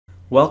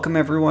Welcome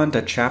everyone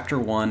to Chapter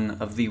 1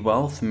 of the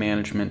Wealth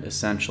Management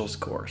Essentials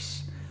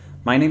course.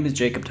 My name is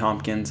Jacob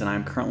Tompkins and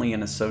I'm currently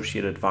an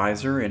Associate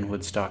Advisor in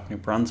Woodstock, New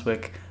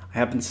Brunswick. I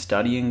have been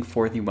studying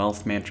for the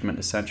Wealth Management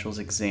Essentials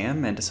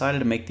exam and decided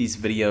to make these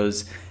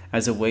videos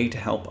as a way to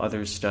help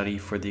others study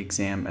for the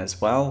exam as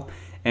well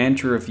and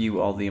to review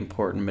all the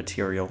important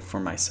material for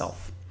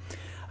myself.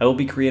 I will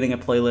be creating a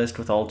playlist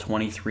with all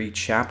 23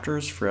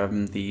 chapters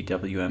from the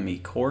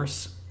WME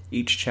course.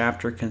 Each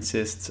chapter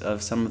consists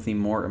of some of the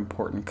more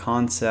important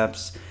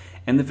concepts,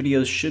 and the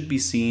videos should be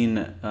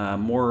seen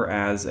more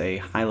as a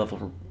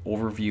high-level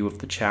overview of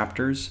the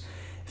chapters.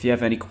 If you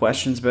have any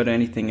questions about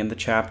anything in the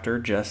chapter,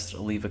 just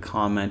leave a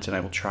comment and I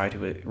will try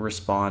to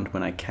respond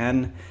when I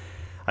can.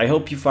 I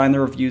hope you find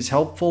the reviews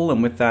helpful,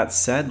 and with that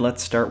said,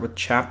 let's start with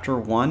Chapter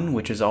 1,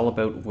 which is all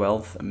about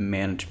wealth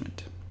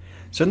management.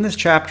 So in this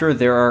chapter,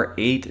 there are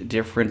 8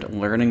 different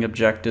learning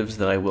objectives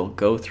that I will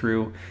go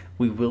through.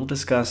 We will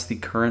discuss the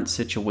current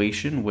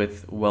situation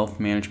with wealth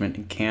management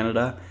in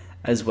Canada,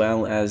 as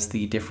well as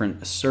the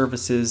different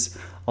services.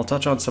 I'll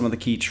touch on some of the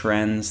key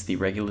trends, the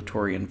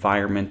regulatory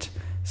environment,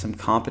 some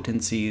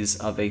competencies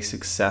of a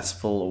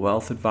successful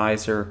wealth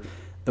advisor,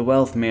 the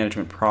wealth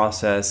management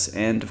process,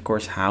 and of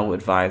course how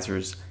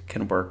advisors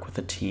can work with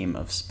a team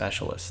of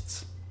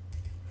specialists.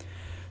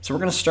 So we're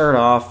going to start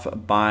off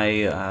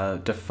by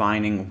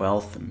defining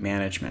wealth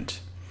management.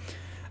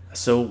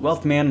 So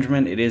wealth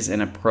management, it is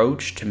an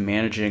approach to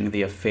managing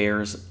the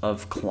affairs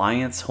of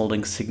clients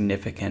holding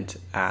significant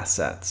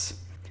assets.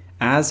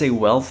 As a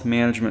wealth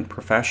management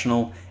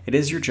professional, it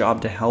is your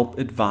job to help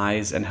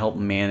advise and help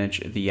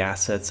manage the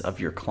assets of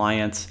your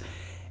clients.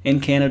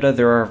 In Canada,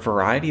 there are a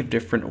variety of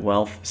different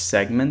wealth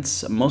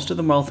segments. Most of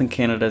the wealth in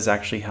Canada is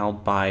actually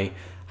held by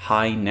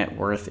high net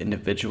worth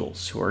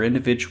individuals, who are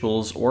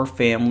individuals or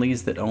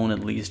families that own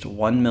at least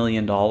 $1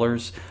 million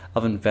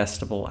of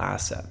investable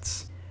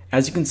assets.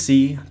 As you can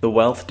see, the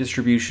wealth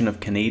distribution of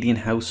Canadian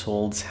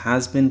households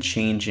has been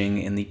changing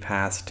in the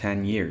past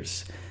 10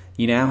 years.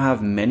 You now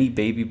have many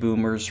baby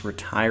boomers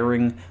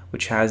retiring,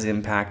 which has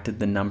impacted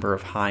the number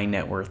of high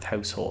net worth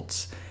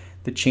households.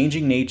 The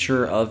changing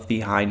nature of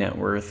the high net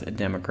worth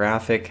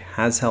demographic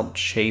has helped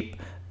shape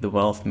the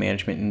wealth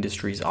management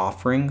industry's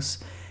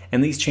offerings,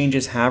 and these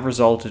changes have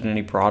resulted in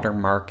a broader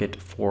market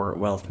for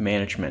wealth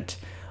management,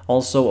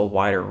 also a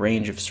wider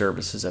range of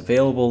services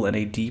available, and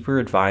a deeper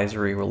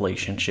advisory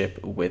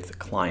relationship with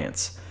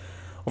clients.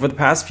 Over the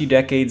past few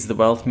decades, the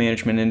wealth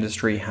management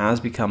industry has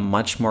become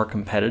much more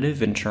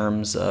competitive in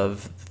terms of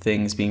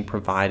things being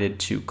provided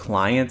to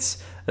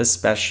clients,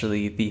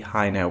 especially the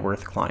high net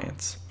worth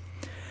clients.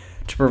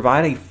 To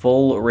provide a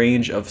full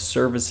range of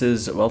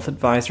services, wealth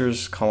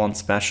advisors call on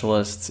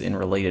specialists in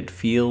related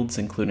fields,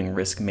 including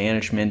risk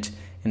management,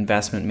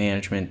 investment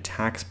management,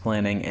 tax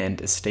planning,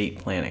 and estate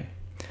planning.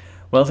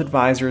 Wealth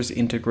advisors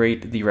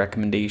integrate the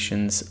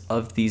recommendations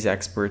of these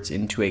experts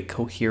into a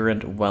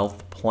coherent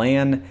wealth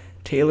plan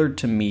tailored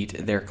to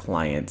meet their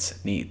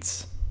clients'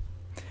 needs.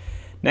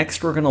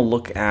 Next, we're going to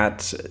look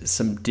at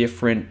some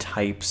different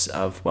types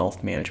of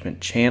wealth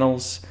management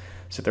channels.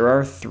 So there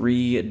are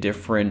 3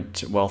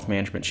 different wealth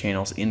management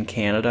channels in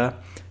Canada.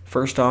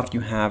 First off, you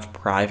have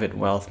private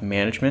wealth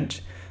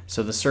management.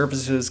 So the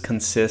services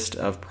consist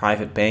of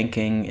private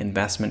banking,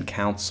 investment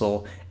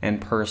counsel, and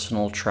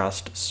personal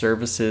trust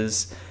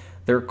services.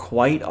 They're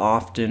quite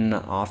often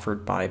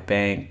offered by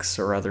banks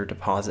or other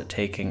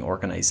deposit-taking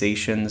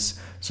organizations.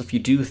 So if you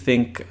do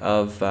think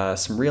of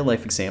some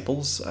real-life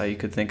examples, you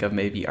could think of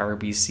maybe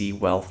RBC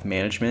Wealth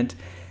Management.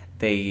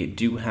 They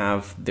do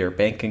have their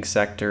banking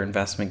sector,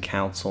 investment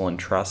counsel, and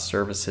trust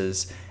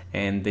services,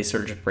 and they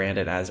sort of just brand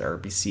it as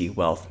RBC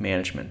Wealth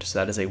Management. So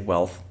that is a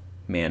wealth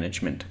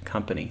management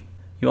company.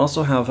 You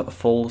also have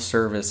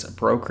full-service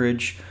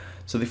brokerage.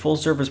 So the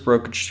full-service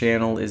brokerage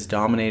channel is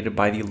dominated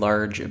by the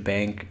large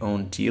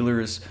bank-owned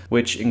dealers,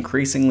 which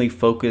increasingly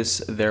focus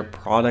their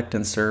product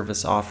and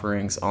service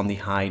offerings on the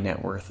high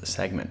net worth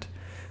segment.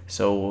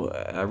 So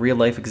a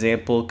real-life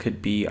example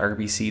could be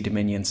RBC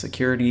Dominion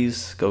Securities,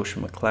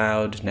 Scotia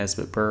McLeod,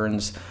 Nesbitt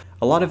Burns.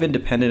 A lot of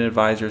independent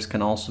advisors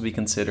can also be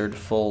considered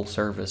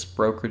full-service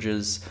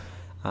brokerages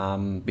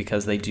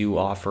because they do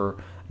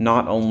offer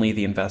not only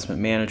the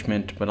investment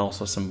management, but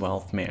also some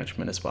wealth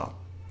management as well.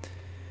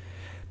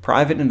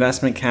 Private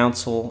investment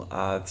counsel,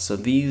 so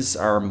these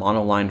are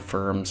monoline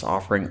firms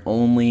offering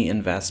only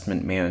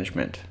investment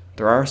management.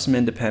 There are some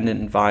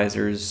independent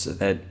advisors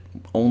that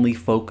only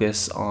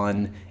focus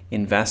on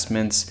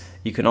investments.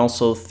 You can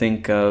also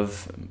think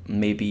of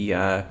maybe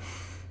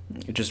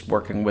just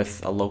working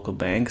with a local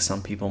bank.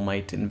 Some people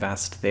might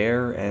invest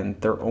there and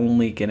they're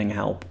only getting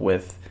help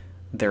with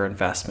their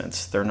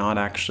investments. They're not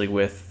actually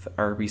with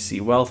RBC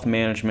Wealth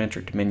Management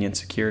or Dominion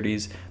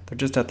Securities. They're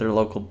just at their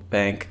local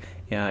bank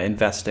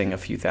investing a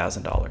few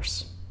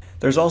 $1,000s.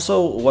 There's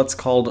also what's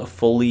called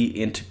fully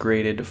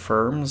integrated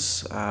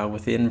firms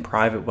within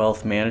private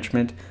wealth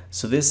management.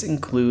 So this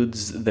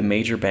includes the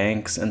major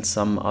banks and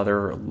some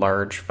other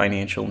large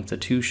financial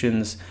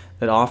institutions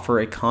that offer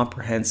a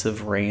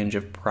comprehensive range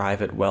of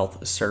private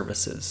wealth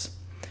services.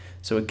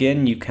 So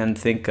again, you can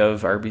think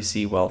of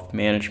RBC Wealth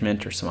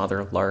Management or some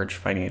other large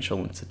financial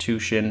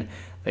institution.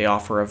 They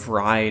offer a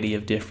variety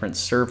of different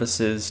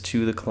services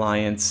to the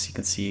clients. You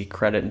can see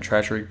credit and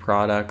treasury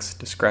products,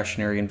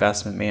 discretionary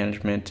investment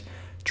management,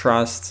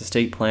 trusts,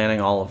 estate planning,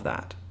 all of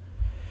that.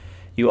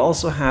 You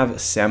also have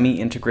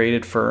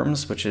semi-integrated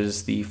firms, which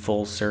is the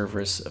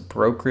full-service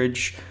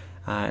brokerage.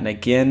 And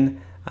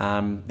again,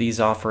 these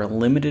offer a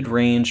limited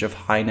range of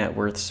high net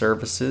worth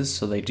services.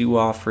 So they do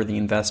offer the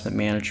investment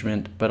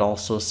management, but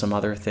also some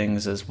other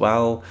things as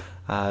well.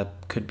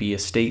 Could be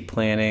estate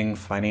planning,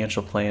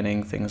 financial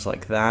planning, things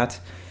like that.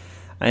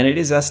 And it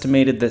is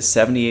estimated that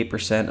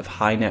 78% of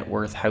high net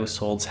worth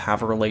households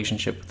have a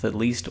relationship with at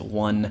least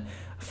one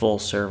full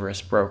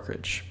service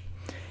brokerage.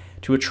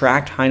 To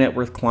attract high net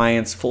worth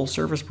clients, full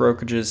service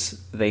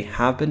brokerages, they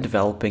have been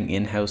developing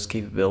in-house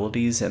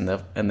capabilities and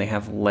they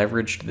have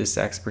leveraged this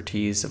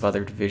expertise of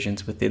other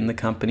divisions within the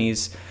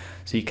companies.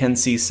 So you can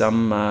see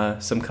some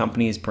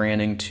companies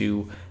branding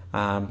to,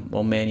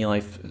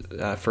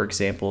 Manulife, for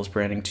example, is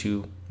branding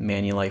to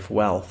Manulife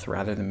Wealth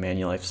rather than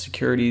Manulife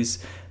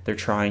Securities. They're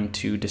trying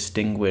to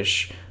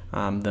distinguish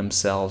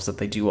themselves that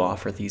they do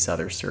offer these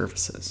other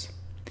services.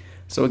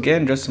 So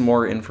again, just some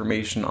more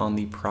information on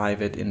the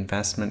Private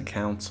Investment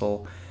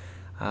Council.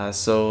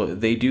 So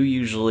they do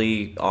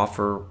usually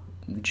offer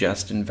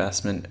just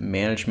investment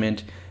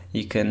management.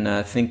 You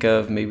can think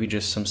of maybe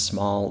just some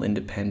small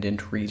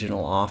independent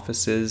regional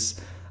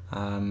offices.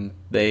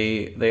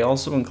 They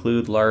also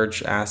include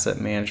large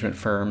asset management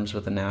firms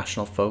with a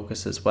national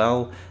focus as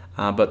well,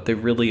 but they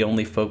really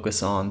only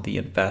focus on the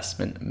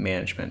investment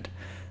management.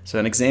 So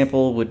an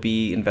example would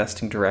be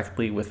investing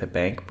directly with a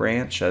bank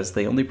branch, as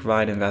they only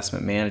provide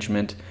investment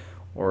management,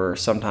 or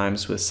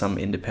sometimes with some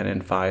independent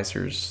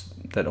advisors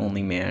that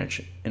only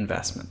manage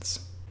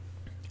investments.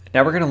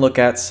 Now we're going to look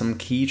at some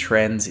key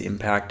trends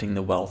impacting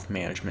the wealth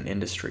management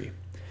industry.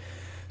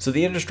 So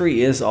the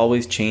industry is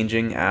always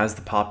changing as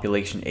the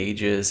population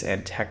ages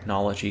and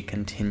technology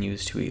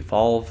continues to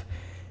evolve.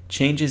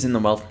 Changes in the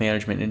wealth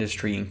management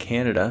industry in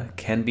Canada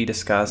can be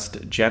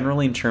discussed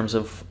generally in terms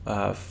of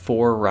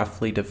 4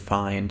 roughly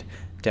defined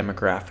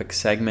demographic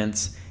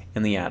segments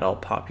in the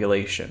adult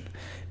population,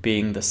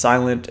 being the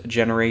silent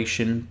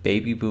generation,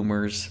 baby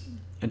boomers,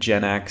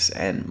 Gen X,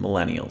 and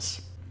millennials.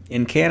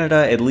 In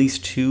Canada, at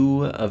least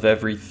 2 of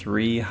every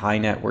 3 high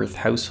net worth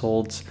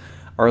households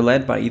are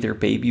led by either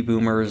baby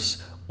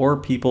boomers or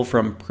people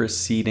from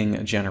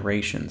preceding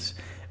generations,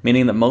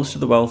 meaning that most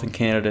of the wealth in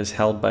Canada is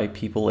held by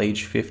people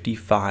age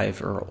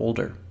 55 or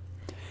older.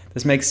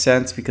 This makes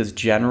sense because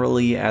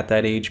generally at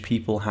that age,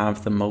 people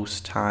have the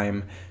most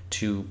time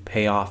to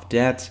pay off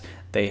debt,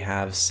 they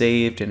have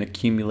saved and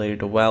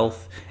accumulated a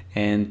wealth,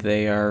 and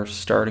they are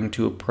starting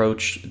to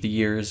approach the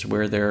years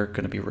where they're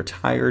going to be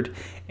retired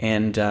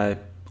and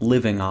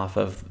living off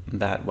of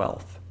that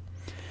wealth.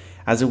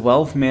 As a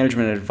wealth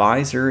management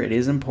advisor, it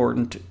is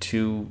important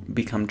to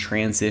become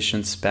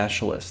transition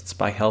specialists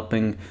by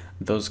helping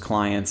those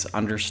clients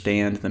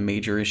understand the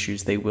major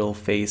issues they will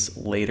face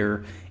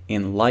later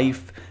in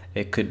life.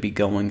 It could be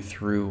going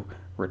through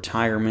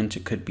retirement,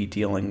 it could be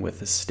dealing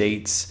with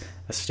estates,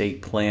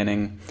 estate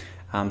planning.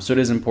 So it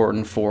is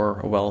important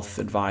for a wealth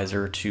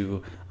advisor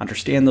to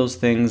understand those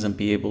things and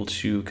be able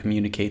to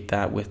communicate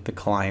that with the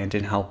client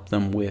and help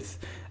them with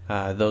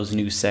those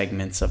new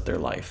segments of their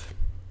life.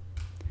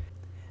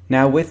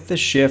 Now, with the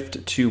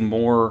shift to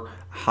more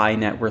high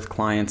net worth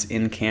clients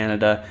in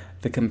Canada,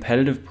 the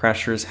competitive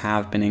pressures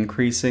have been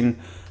increasing.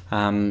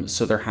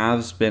 So there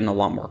has been a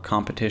lot more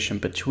competition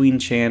between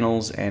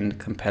channels and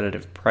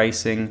competitive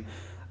pricing.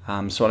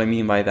 So what I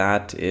mean by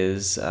that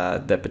is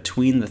that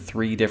between the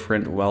 3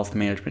 different wealth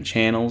management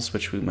channels,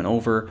 which we went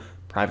over,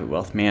 private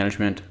wealth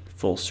management,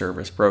 full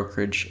service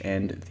brokerage,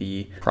 and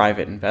the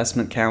Private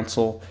Investment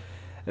Council,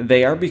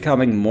 they are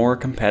becoming more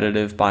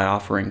competitive by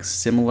offering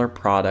similar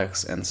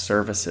products and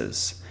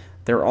services.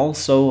 They're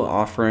also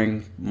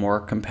offering more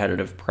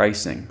competitive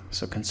pricing.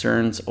 So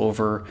concerns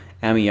over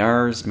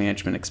MERs,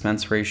 management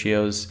expense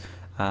ratios,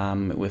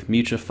 with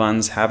mutual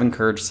funds have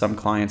encouraged some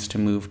clients to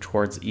move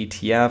towards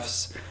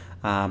ETFs,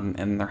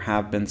 and there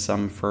have been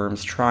some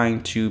firms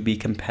trying to be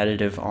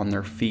competitive on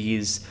their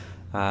fees,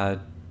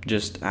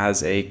 just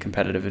as a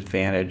competitive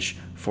advantage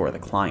for the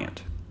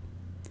client.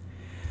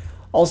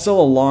 Also,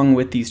 along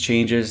with these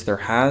changes, there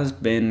has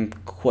been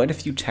quite a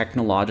few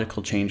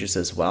technological changes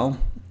as well.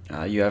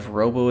 You have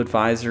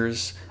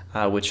robo-advisors,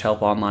 which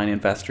help online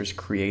investors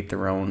create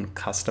their own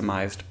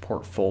customized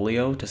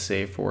portfolio to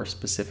save for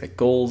specific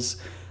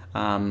goals.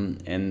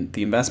 And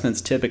the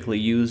investments typically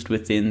used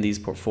within these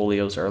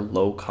portfolios are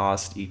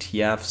low-cost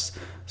ETFs.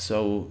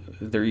 So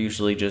they're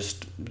usually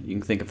just, you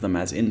can think of them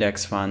as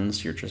index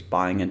funds. You're just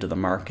buying into the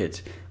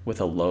market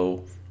with a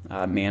low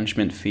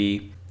management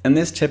fee. And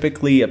this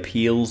typically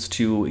appeals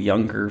to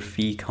younger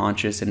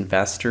fee-conscious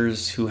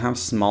investors who have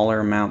smaller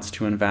amounts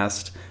to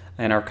invest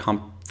and are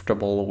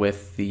comfortable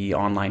with the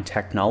online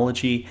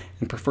technology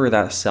and prefer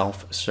that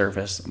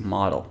self-service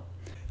model.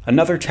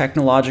 Another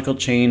technological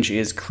change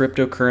is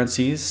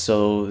cryptocurrencies.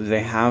 So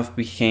they have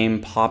become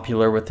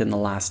popular within the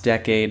last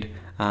decade.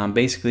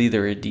 Basically,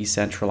 they're a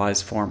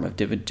decentralized form of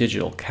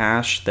digital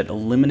cash that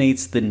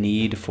eliminates the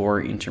need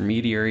for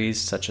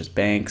intermediaries such as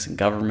banks and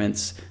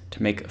governments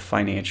to make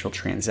financial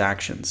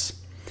transactions.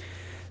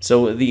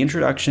 So the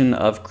introduction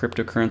of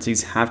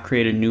cryptocurrencies have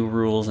created new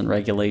rules and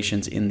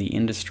regulations in the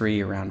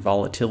industry around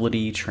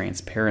volatility,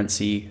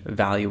 transparency,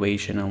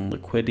 valuation, and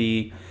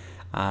liquidity.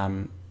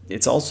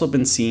 It's also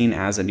been seen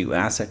as a new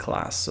asset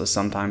class. So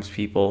sometimes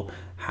people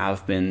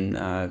have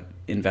been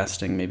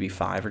investing maybe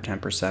 5 or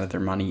 10% of their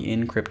money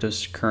in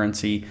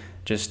cryptocurrency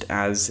just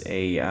as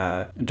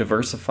a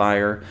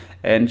diversifier.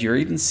 And you're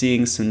even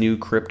seeing some new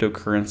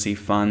cryptocurrency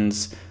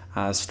funds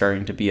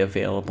starting to be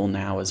available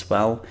now as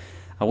well.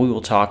 We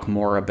will talk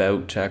more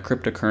about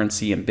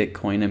cryptocurrency and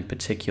Bitcoin in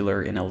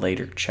particular in a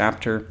later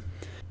chapter.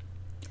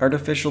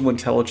 Artificial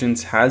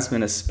intelligence has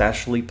been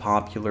especially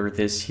popular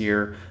this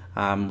year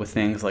with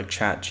things like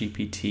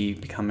ChatGPT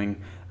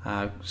becoming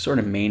sort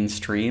of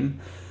mainstream.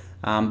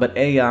 But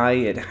AI,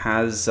 it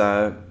has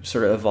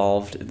sort of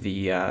evolved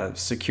the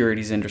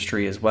securities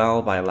industry as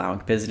well by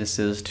allowing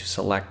businesses to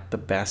select the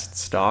best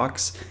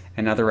stocks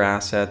and other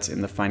assets in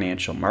the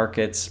financial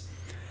markets.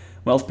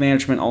 Wealth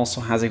management also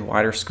has a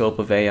wider scope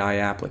of AI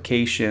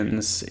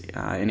applications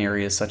in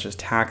areas such as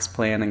tax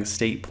planning,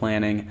 estate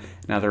planning,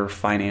 and other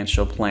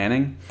financial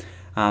planning.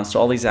 So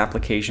all these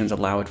applications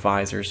allow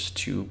advisors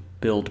to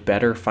build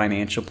better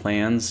financial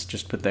plans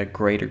just with a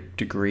greater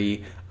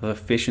degree of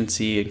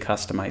efficiency and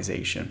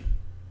customization.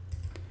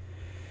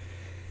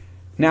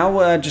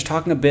 Now, just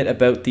talking a bit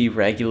about the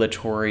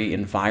regulatory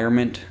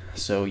environment.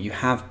 So you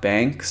have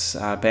banks.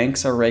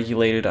 Banks are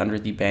regulated under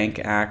the Bank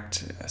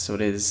Act. So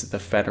it is the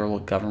federal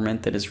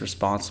government that is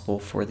responsible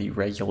for the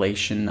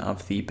regulation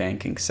of the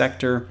banking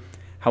sector.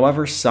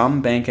 However,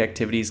 some bank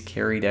activities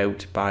carried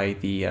out by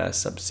the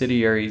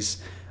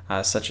subsidiaries,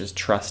 such as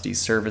trustee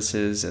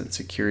services and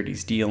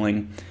securities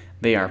dealing,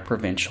 they are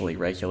provincially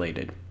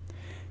regulated.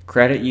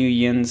 Credit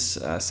unions,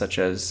 such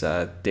as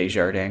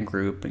Desjardins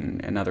Group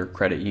and other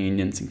credit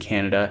unions in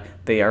Canada,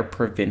 they are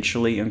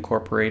provincially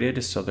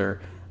incorporated, so they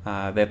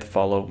have to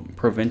follow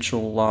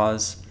provincial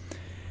laws.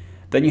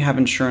 Then you have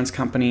insurance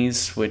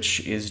companies, which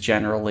is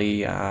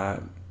generally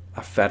a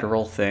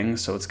federal thing,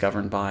 so it's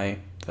governed by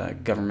the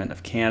Government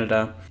of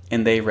Canada,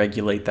 and they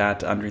regulate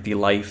that under the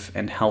Life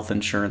and Health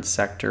Insurance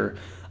sector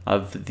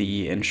of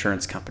the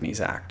Insurance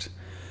Companies Act.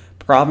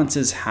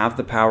 Provinces have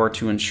the power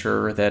to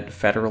ensure that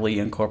federally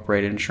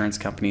incorporated insurance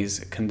companies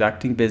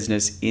conducting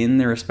business in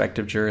their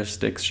respective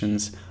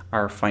jurisdictions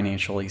are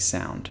financially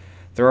sound.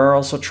 There are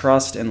also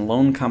trust and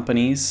loan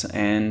companies,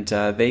 and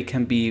they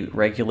can be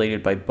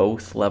regulated by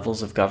both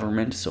levels of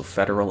government, so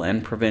federal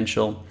and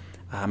provincial.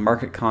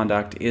 Market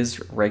conduct is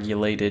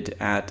regulated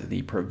at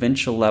the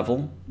provincial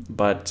level,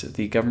 but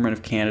the Government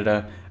of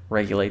Canada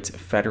regulates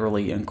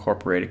federally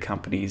incorporated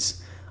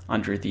companies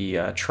under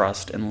the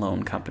Trust and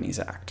Loan Companies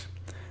Act.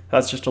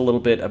 That's just a little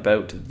bit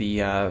about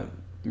the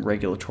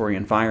regulatory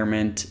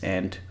environment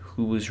and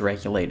who is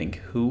regulating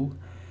who.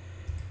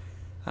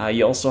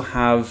 You also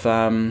have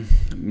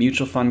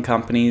mutual fund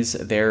companies.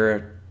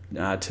 They're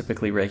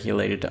typically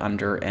regulated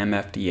under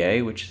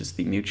MFDA, which is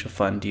the Mutual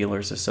Fund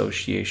Dealers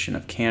Association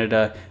of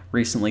Canada.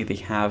 Recently, they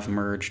have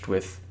merged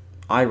with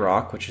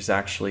IROC, which is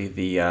actually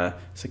the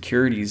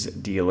securities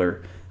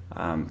dealer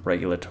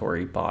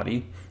regulatory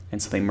body.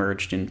 And so they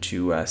merged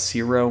into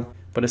CIRO.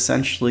 But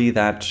essentially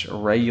that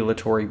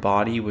regulatory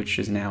body, which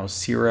is now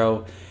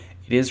CIRO,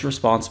 it is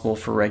responsible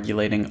for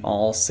regulating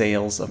all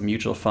sales of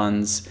mutual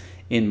funds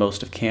in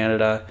most of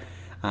Canada.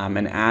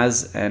 And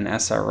as an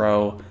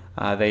SRO,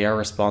 they are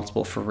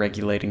responsible for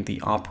regulating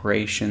the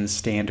operations,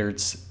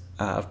 standards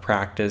of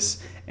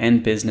practice,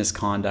 and business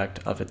conduct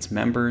of its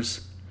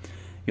members.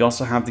 You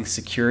also have the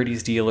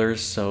securities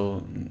dealers,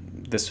 so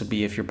this would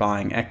be if you're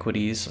buying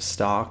equities,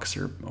 stocks,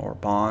 or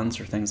bonds,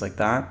 or things like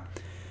that.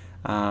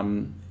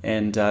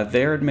 And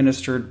they're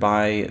administered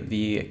by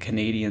the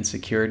Canadian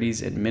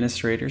Securities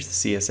Administrators,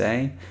 the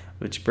CSA,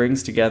 which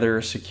brings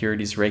together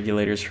securities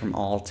regulators from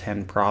all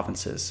 10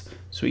 provinces.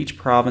 So each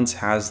province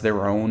has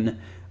their own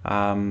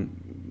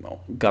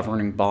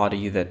governing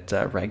body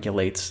that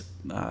regulates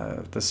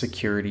the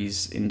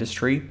securities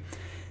industry.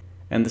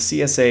 And the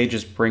CSA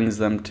just brings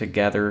them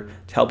together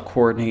to help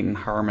coordinate and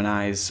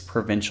harmonize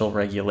provincial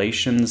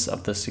regulations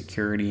of the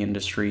security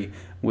industry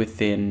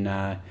within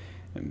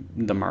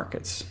the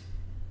markets.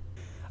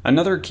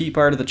 Another key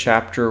part of the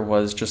chapter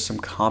was just some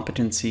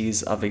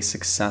competencies of a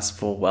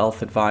successful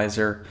wealth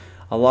advisor.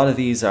 A lot of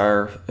these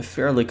are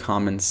fairly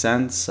common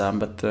sense,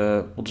 but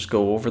we'll just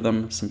go over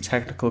them. Some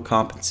technical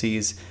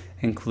competencies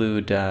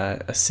include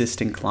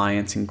assisting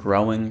clients in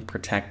growing,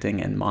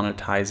 protecting, and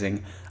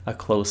monetizing a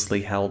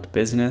closely held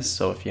business.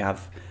 So if you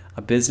have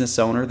a business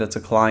owner that's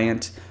a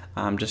client,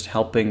 just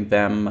helping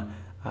them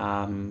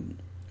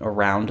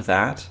around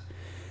that.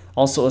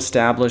 Also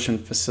establish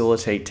and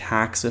facilitate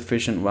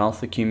tax-efficient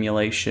wealth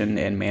accumulation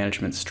and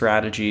management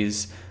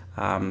strategies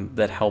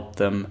that help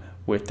them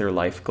with their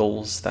life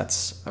goals.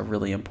 That's a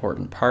really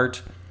important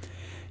part.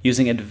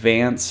 Using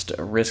advanced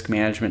risk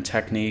management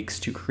techniques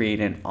to create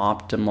an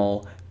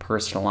optimal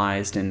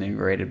personalized and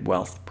integrated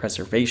wealth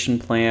preservation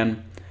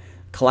plan,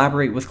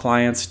 collaborate with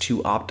clients to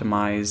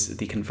optimize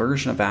the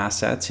conversion of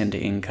assets into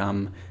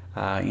income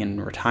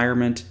in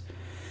retirement,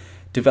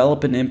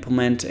 develop and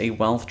implement a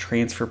wealth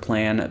transfer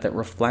plan that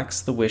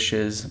reflects the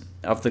wishes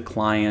of the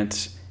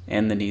client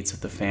and the needs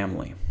of the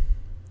family.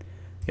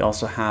 You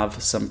also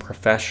have some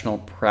professional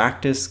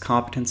practice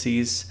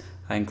competencies,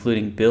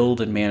 including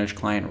build and manage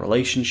client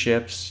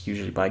relationships,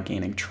 usually by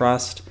gaining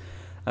trust,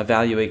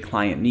 evaluate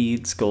client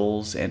needs,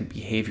 goals, and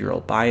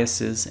behavioral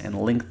biases, and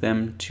link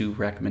them to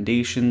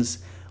recommendations,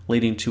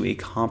 leading to a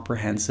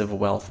comprehensive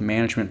wealth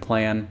management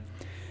plan,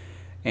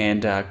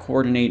 and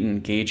coordinate and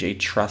engage a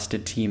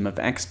trusted team of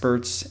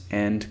experts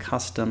and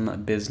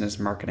custom business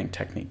marketing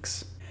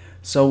techniques.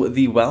 So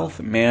the wealth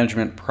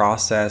management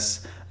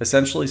process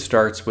essentially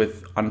starts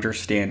with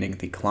understanding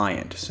the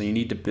client. So you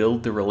need to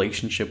build the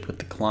relationship with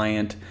the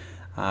client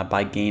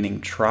by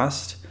gaining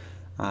trust,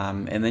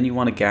 and then you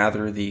want to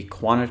gather the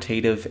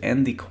quantitative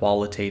and the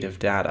qualitative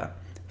data.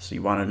 So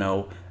you want to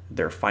know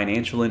their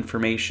financial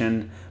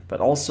information, but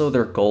also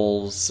their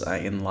goals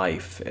in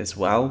life as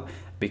well,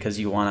 because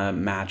you want to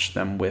match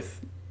them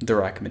with the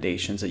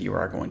recommendations that you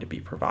are going to be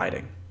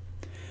providing.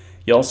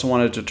 You also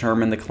want to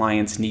determine the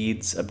client's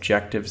needs,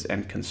 objectives,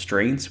 and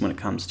constraints when it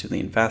comes to the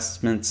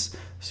investments.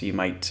 So you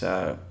might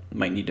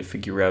need to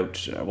figure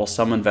out, well,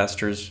 some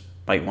investors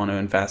might want to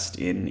invest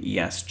in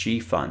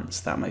ESG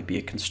funds. That might be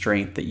a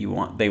constraint that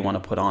they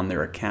want to put on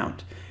their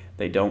account.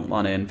 They don't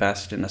want to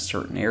invest in a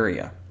certain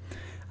area.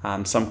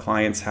 Some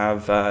clients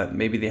have,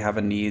 maybe they have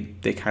a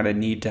need, they kind of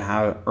need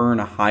to earn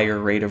a higher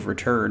rate of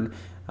return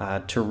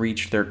to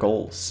reach their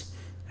goals.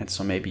 And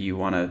so maybe you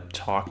want to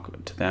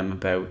talk to them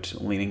about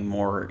leaning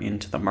more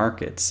into the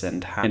markets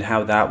and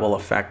how that will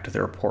affect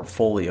their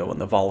portfolio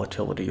and the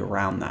volatility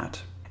around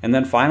that. And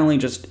then finally,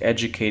 just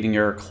educating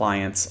your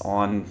clients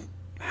on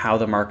how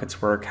the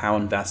markets work, how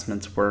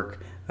investments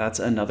work. That's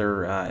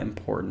another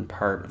important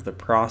part of the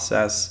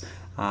process.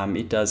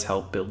 It does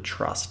help build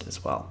trust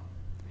as well.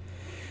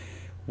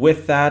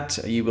 With that,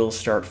 you will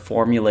start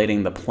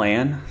formulating the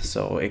plan.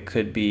 So it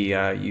could be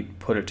you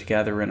put it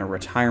together in a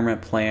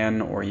retirement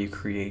plan, or you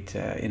create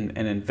an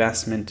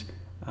investment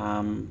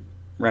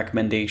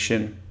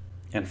recommendation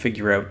and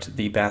figure out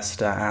the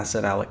best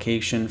asset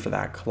allocation for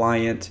that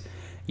client.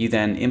 You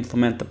then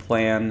implement the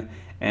plan,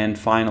 and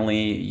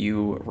finally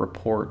you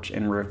report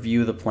and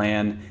review the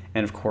plan,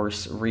 and of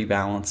course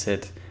rebalance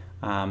it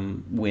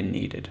when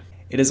needed.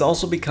 It has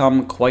also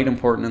become quite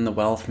important in the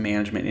wealth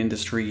management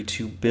industry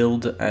to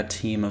build a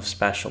team of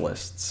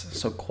specialists.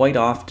 So quite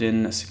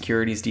often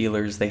securities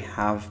dealers, they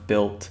have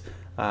built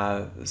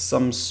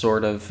some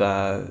sort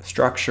of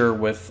structure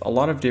with a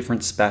lot of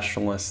different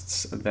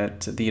specialists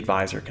that the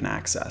advisor can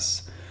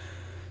access.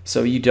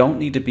 So you don't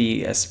need to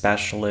be a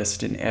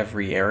specialist in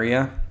every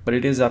area, but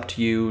it is up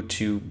to you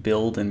to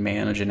build and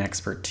manage an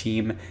expert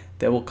team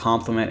that will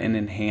complement and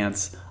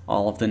enhance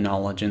all of the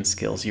knowledge and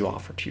skills you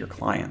offer to your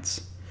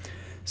clients.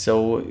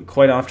 So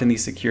quite often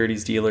these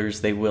securities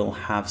dealers, they will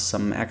have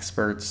some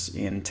experts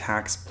in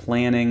tax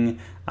planning,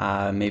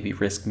 maybe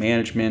risk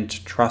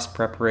management, trust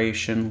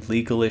preparation,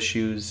 legal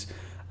issues,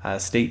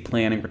 estate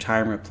planning,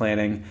 retirement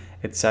planning,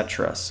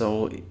 etc.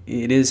 So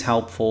it is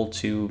helpful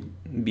to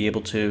be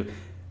able to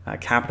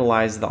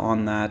capitalize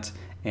on that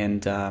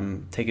and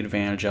take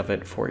advantage of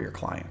it for your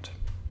client.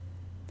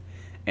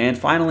 And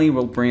finally,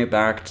 we'll bring it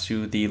back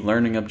to the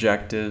learning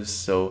objectives.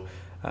 So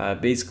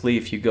basically,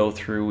 if you go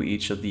through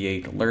each of the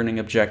 8 learning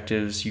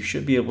objectives, you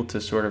should be able to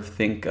sort of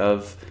think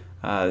of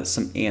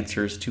some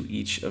answers to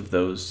each of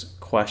those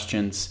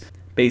questions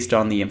based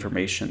on the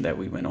information that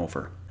we went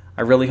over.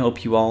 I really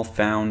hope you all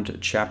found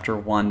Chapter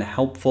 1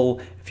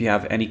 helpful. If you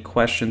have any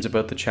questions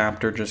about the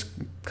chapter, just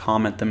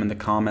comment them in the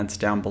comments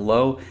down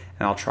below,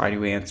 and I'll try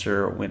to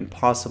answer when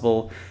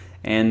possible.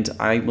 And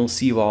I will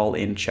see you all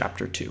in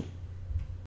Chapter 2.